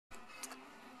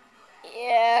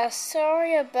Yeah,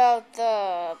 sorry about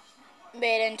the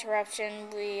mid-interruption.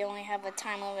 We only have a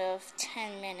time limit of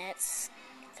 10 minutes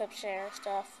to share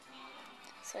stuff.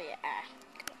 So yeah,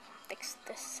 gonna fix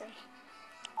this. And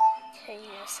okay,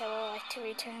 yes, I would like to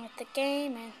return with the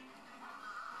game and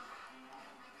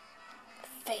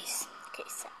face. Okay,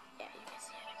 so yeah, you can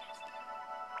see it, I guess.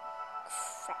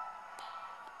 Crap.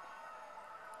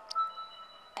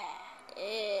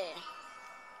 Bad.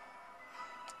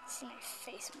 See my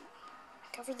face.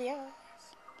 Cover the eyes.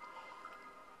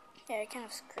 Yeah, I kind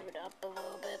of screwed up a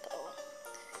little bit, but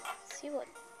let's see what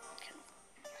kind of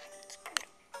screwed up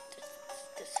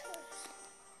this was.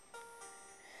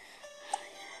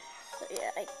 So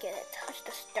yeah, I get it. Touch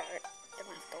the start. Don't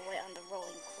have to wait on the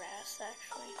rolling grass,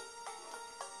 actually.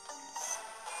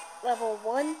 Level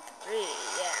 1-3. Yeah, we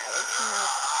kind of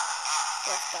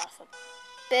left off a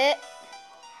bit.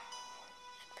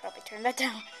 Should probably turn that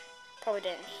down. Probably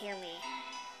didn't hear me.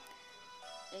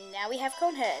 And now we have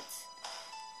cone heads.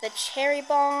 The cherry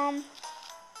bomb.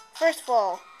 First of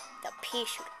all, the pea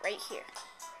shooter right here.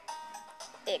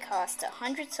 It costs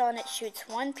 100 sun. It shoots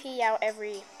 1 pea out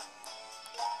every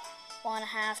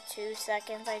 1.5, 2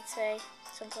 seconds, I'd say.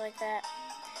 Something like that.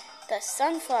 The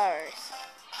sunflowers.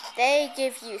 They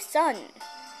give you sun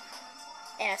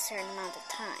in a certain amount of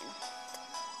time.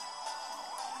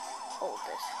 Hold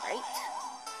this right.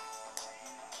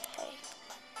 Okay.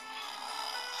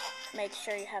 Make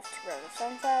sure you have to row the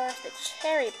sunflowers. The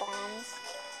cherry bombs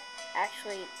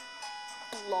actually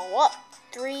blow up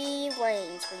 3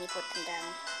 lanes when you put them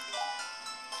down.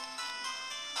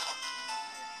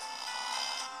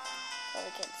 Well,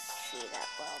 we can't see that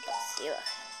well, but see what.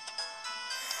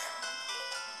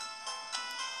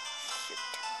 Shoot.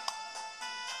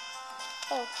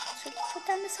 Oh, should we put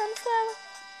down the sunflower?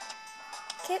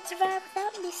 Can't survive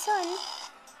without any sun.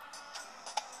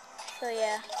 So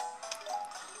yeah.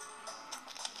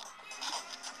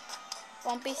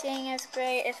 Won't be seeing as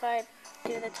great if I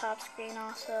do the top screen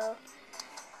also.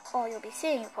 Oh, you'll be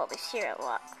seeing it probably see it a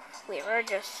lot clearer,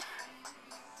 just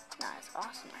not as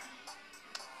awesome.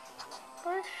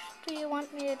 Or do you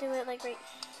want me to do it like right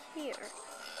here?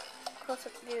 Close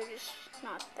up view, just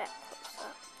not that close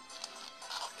up.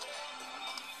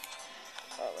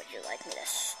 Or would you like me to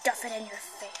stuff it in your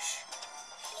face?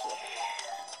 Yeah.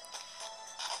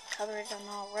 Coverage on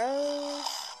all rows.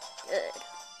 Good.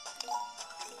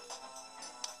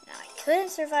 Now I couldn't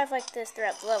survive like this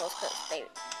throughout the levels because the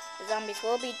zombies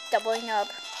will be doubling up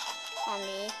on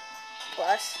me.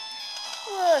 Plus,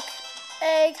 look,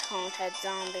 egg head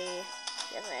zombie.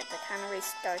 Yes, I had to kind of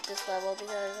restart this level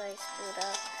because I screwed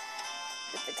up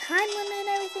with the time limit and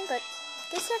everything, but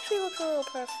this actually looks a little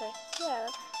perfect. Yeah,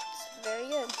 it's very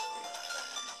good.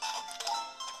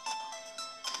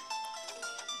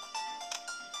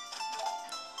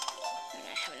 And I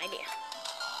have an idea.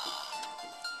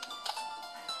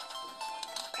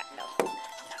 Crap, no.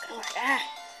 Not gonna work. Ah!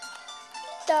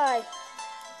 Die!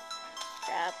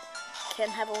 Crap.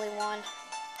 Can't have only one.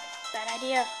 Bad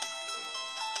idea.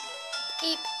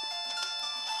 Eep.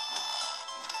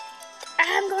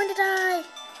 I'm going to die.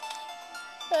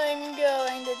 I'm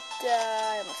going to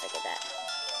die. Almost like that.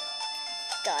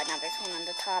 God, now there's one on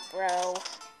the top row.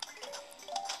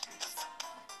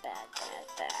 Bad, bad,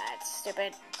 bad.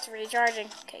 Stupid. It's recharging.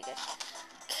 Okay, good.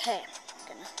 Okay, I'm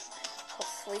gonna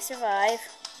hopefully survive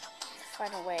the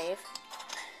final wave.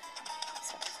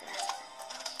 Sorry for that.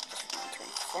 Just wanted to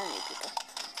inform you people.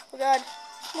 Oh God,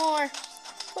 more.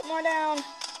 Put more down.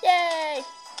 Yay!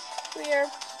 We are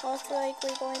most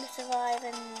likely going to survive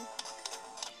and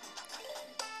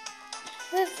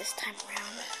live this time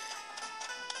around.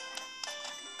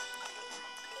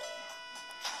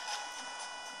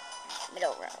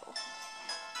 Middle row.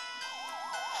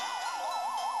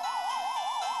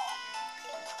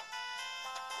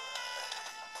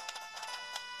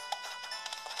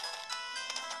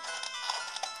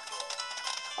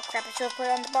 Oh crap, I should have put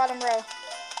it on the bottom row.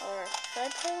 Or should I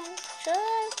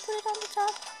put it on the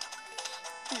top?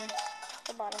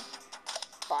 The bottom.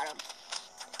 Bottom.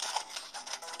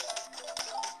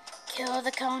 Kill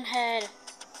the cone head.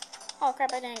 Oh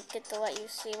crap, I didn't get to let you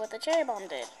see what the cherry bomb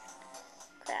did.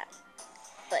 Crap.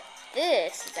 But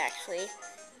this is actually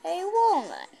a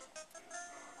walnut.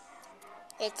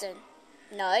 It's a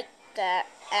nut that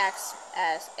acts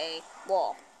as a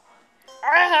wall.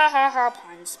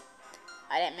 Puns.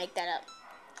 I didn't make that up.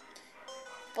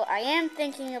 But I am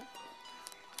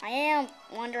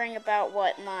wondering about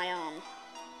what my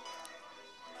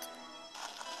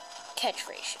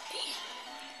catchphrase should be.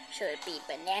 Should it be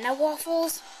banana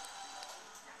waffles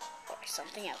or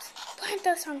something else? Plant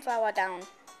the sunflower down.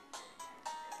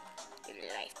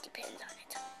 Your life depends on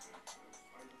it.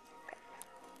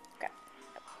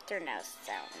 turn that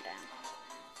sound down.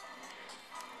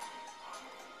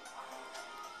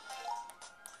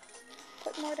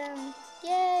 Put more down.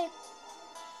 Yay!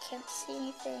 Can't see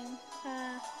anything.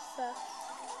 Sucks.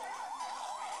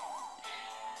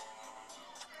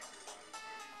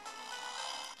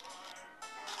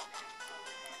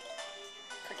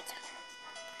 Put it down.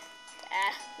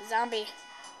 Zombie.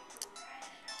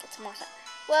 Get some more stuff.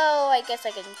 Well, I guess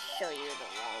I can show you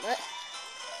the wallet.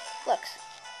 Look.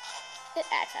 It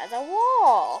acts as a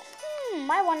wall.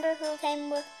 I wonder who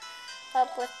came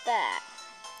up with that.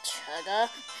 Chugga.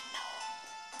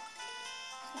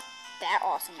 That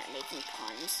awesome at making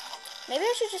puns. Maybe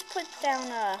I should just put down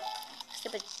a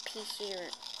stupid pea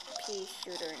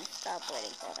shooter and stop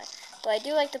waiting for that. But I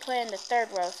do like to play in the third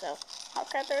row, so oh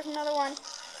crap, there's another one.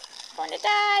 I'm going to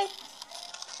die.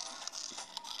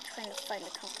 I'm trying to find a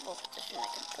comfortable position I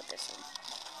can put this in.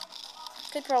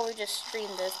 Could probably just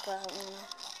stream this, but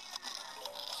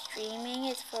streaming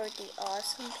is for the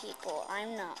awesome people.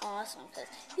 I'm not awesome because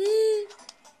or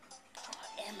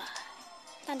am I?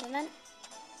 Dun dun dun.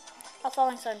 Oh,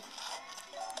 falling sun.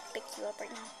 Pick you up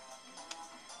right now.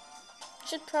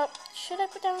 Should I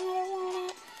put down another one on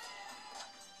it?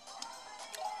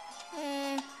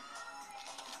 Nah.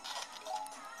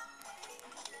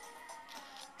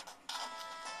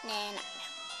 Maybe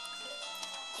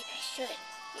I shouldn't.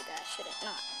 Maybe I shouldn't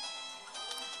not.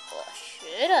 Or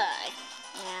should I?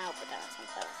 Nah, I'll put down some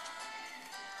flowers.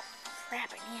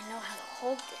 Crap, I need to know how to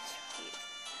hold this for you.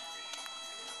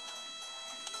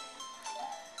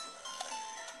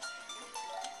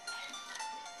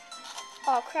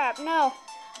 Oh crap, no.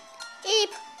 Eep!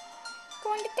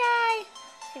 Going to die!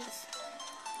 Seems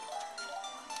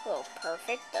a little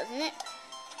perfect, doesn't it?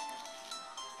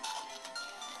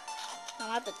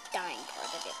 Not the dying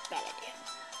part, that'd be a bad idea.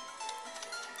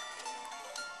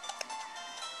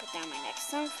 Put down my next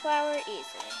sunflower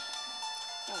easily.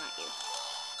 No, not you.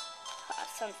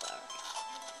 Sunflower.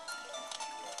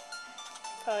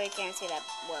 Probably can't see that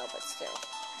well, but still.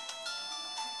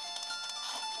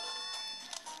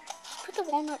 Put the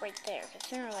walnut right there, because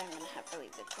sooner or later I'm going to have really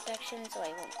good protection, so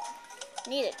I won't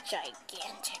need a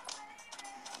gigantic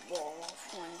wall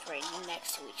of ones right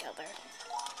next to each other.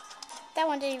 That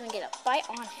one didn't even get a bite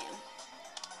on him.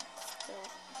 So,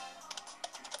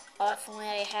 if only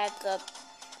I had the...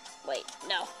 Wait,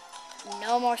 no.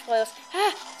 No more spoilers.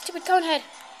 Ah! Stupid conehead!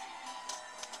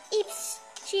 Eeps!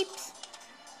 Cheeps!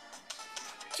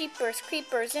 Jeepers,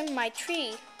 creepers in my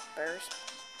tree. Burrs.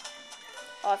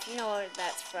 Oh, if you know where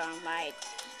that's from,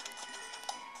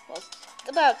 well,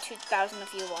 about 2,000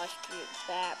 of you watched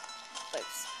that, but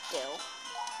still.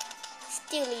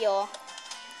 Y'all.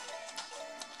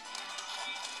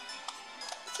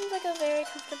 Seems like a very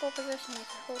comfortable position I can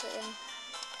hold it in.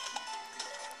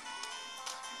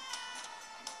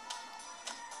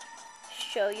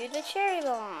 Show you the cherry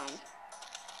bomb.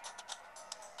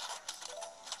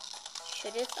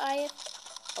 Should it eye it?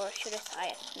 Or should it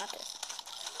eye it? Not this.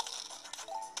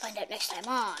 Find out next time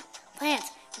on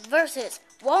Plants versus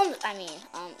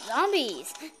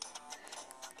Zombies.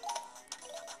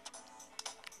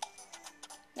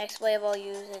 Next wave I'll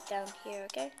use it down here,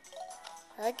 okay?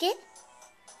 Okay?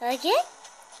 Okay?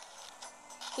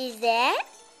 Is that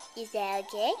okay?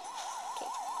 Okay.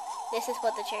 This is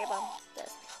what the cherry bomb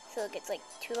does. So it gets like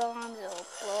 2 bombs, it'll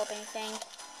blow up anything.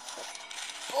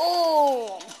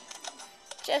 Boom!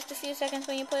 Just a few seconds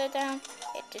when you put it down,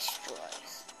 it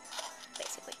destroys.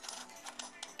 Basically.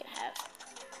 Gonna have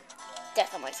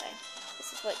death on my side.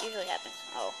 This is what usually happens.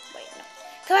 Oh, wait, no.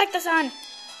 Collect the sun!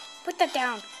 Put that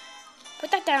down! Put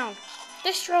that down!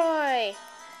 Destroy!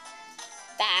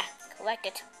 Bah! Collect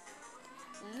it.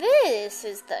 This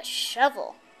is the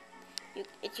shovel.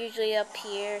 It's usually up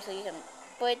here, so you can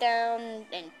put it down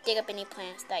and dig up any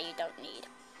plants that you don't need.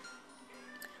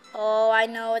 Oh, I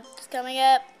know what's coming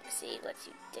up. See, let's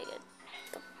you dig it.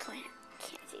 The plant.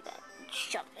 Can't see that.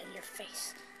 Shove it in your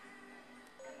face.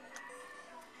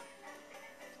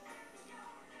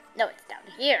 No, it's down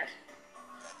here.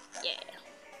 Yeah.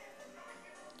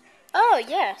 Oh,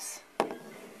 yes.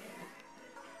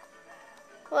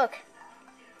 Look.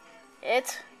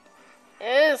 It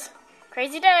is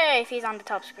Crazy Dave. He's on the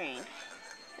top screen.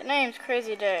 The name's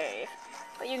Crazy Dave.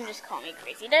 But you can just call me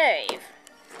Crazy Dave.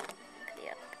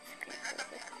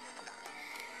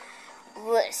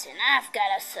 Listen, I've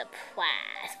got a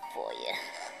surprise for you.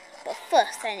 But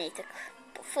first,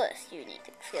 you need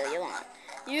to clear your lawn.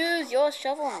 Use your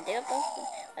shovel and dig up the...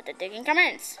 Let the digging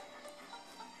commence.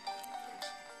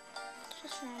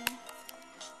 Just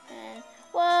and,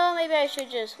 well, maybe I should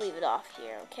just leave it off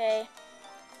here, okay?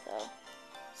 So,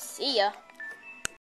 see ya.